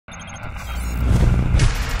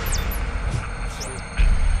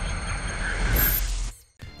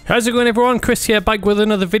How's it going everyone? Chris here, back with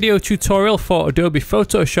another video tutorial for Adobe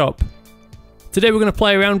Photoshop. Today we're going to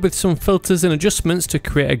play around with some filters and adjustments to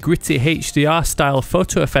create a gritty HDR style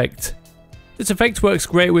photo effect. This effect works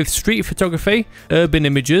great with street photography, urban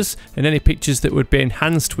images, and any pictures that would be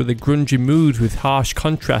enhanced with a grungy mood with harsh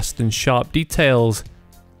contrast and sharp details.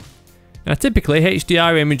 Now typically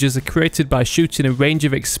HDR images are created by shooting a range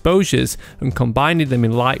of exposures and combining them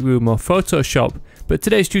in Lightroom or Photoshop, but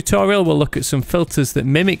today's tutorial will look at some filters that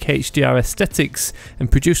mimic HDR aesthetics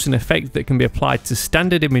and produce an effect that can be applied to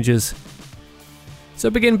standard images. So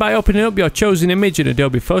begin by opening up your chosen image in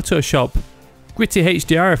Adobe Photoshop. Gritty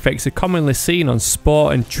HDR effects are commonly seen on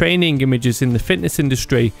sport and training images in the fitness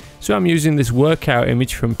industry, so I'm using this workout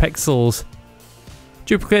image from Pexels.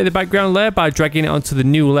 Duplicate the background layer by dragging it onto the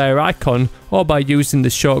new layer icon or by using the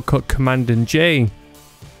shortcut Command and J.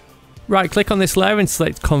 Right click on this layer and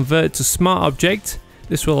select Convert to Smart Object.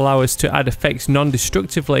 This will allow us to add effects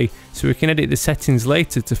non-destructively so we can edit the settings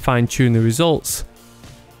later to fine tune the results.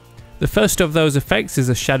 The first of those effects is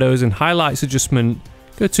a Shadows and Highlights adjustment.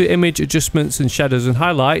 Go to Image Adjustments and Shadows and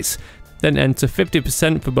Highlights, then enter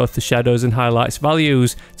 50% for both the Shadows and Highlights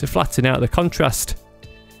values to flatten out the contrast.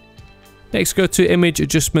 Next go to Image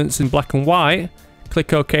Adjustments in Black and White,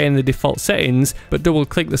 click OK in the default settings, but double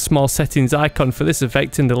click the small settings icon for this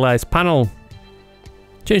effect in the Layers panel.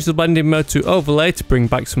 Change the blending mode to Overlay to bring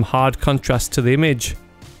back some hard contrast to the image.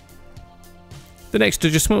 The next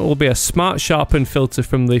adjustment will be a Smart Sharpen filter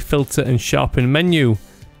from the Filter and Sharpen menu.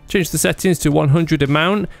 Change the settings to 100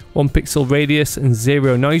 amount, 1 pixel radius and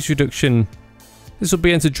 0 noise reduction. This will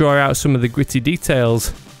begin to draw out some of the gritty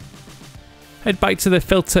details. Head back to the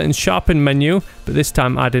Filter and Sharpen menu, but this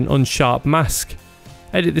time add an unsharp mask.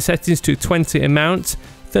 Edit the settings to 20 amount,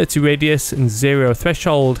 30 radius and 0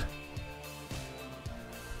 threshold.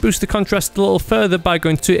 Boost the contrast a little further by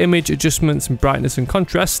going to Image Adjustments and Brightness and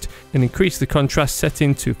Contrast and increase the contrast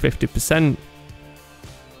setting to 50%.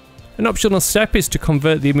 An optional step is to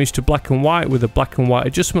convert the image to black and white with a black and white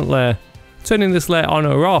adjustment layer. Turning this layer on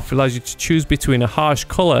or off allows you to choose between a harsh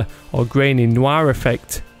colour or grainy noir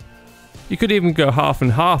effect. You could even go half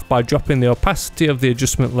and half by dropping the opacity of the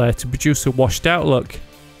adjustment layer to produce a washed out look.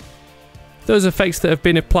 Those effects that have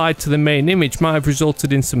been applied to the main image might have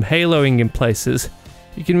resulted in some haloing in places.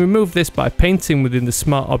 You can remove this by painting within the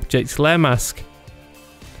Smart Objects layer mask.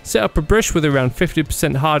 Set up a brush with around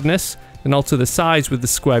 50% hardness and alter the size with the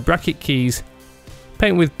square bracket keys.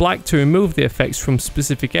 Paint with black to remove the effects from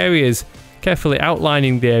specific areas, carefully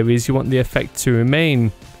outlining the areas you want the effect to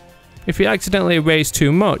remain. If you accidentally erase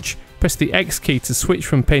too much, press the X key to switch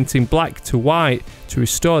from painting black to white to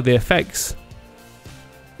restore the effects.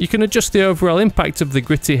 You can adjust the overall impact of the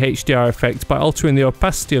gritty HDR effect by altering the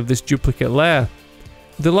opacity of this duplicate layer.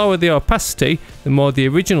 The lower the opacity, the more the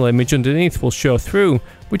original image underneath will show through,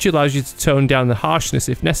 which allows you to tone down the harshness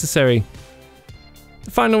if necessary.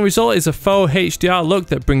 The final result is a faux HDR look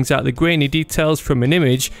that brings out the grainy details from an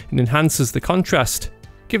image and enhances the contrast.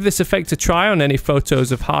 Give this effect a try on any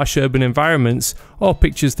photos of harsh urban environments or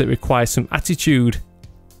pictures that require some attitude.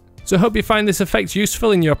 So I hope you find this effect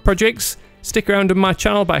useful in your projects. Stick around on my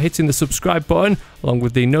channel by hitting the subscribe button along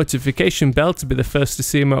with the notification bell to be the first to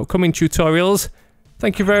see my upcoming tutorials.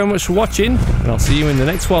 Thank you very much for watching and I'll see you in the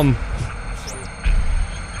next one.